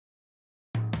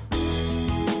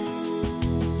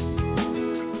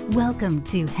Welcome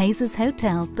to Hayes'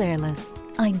 Hotel, Thurles,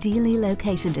 ideally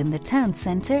located in the town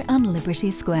centre on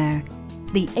Liberty Square.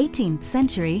 The 18th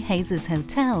century Hayes'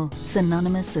 Hotel,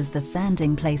 synonymous as the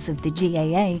founding place of the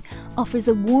GAA, offers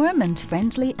a warm and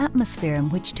friendly atmosphere in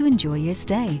which to enjoy your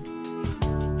stay.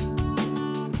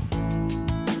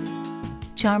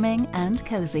 Charming and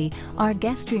cosy, our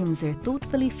guest rooms are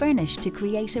thoughtfully furnished to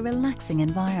create a relaxing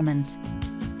environment.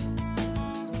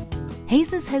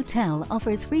 Hayes' Hotel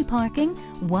offers free parking,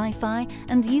 Wi-Fi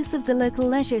and use of the local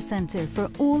leisure centre for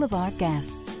all of our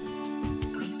guests.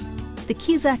 The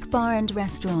Cusack Bar and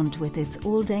Restaurant with its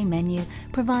all-day menu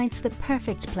provides the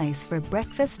perfect place for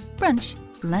breakfast, brunch,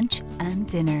 lunch and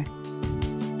dinner.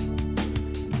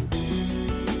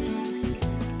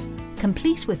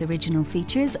 Complete with original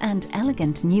features and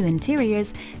elegant new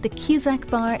interiors, the Cusack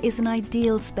Bar is an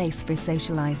ideal space for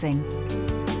socialising.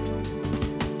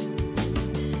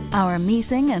 Our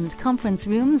meeting and conference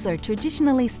rooms are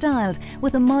traditionally styled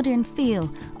with a modern feel,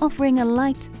 offering a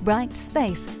light, bright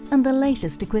space and the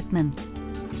latest equipment.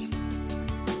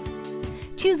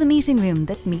 Choose a meeting room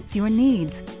that meets your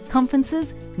needs: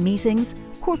 conferences, meetings,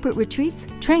 corporate retreats,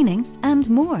 training and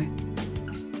more.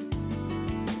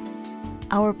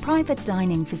 Our private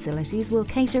dining facilities will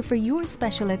cater for your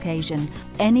special occasion,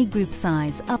 any group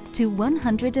size up to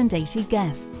 180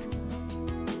 guests.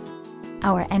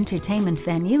 Our entertainment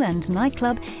venue and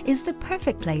nightclub is the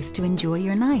perfect place to enjoy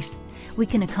your night. We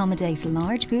can accommodate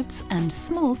large groups and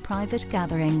small private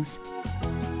gatherings.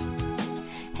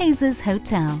 Hayes'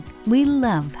 Hotel. We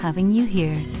love having you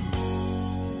here.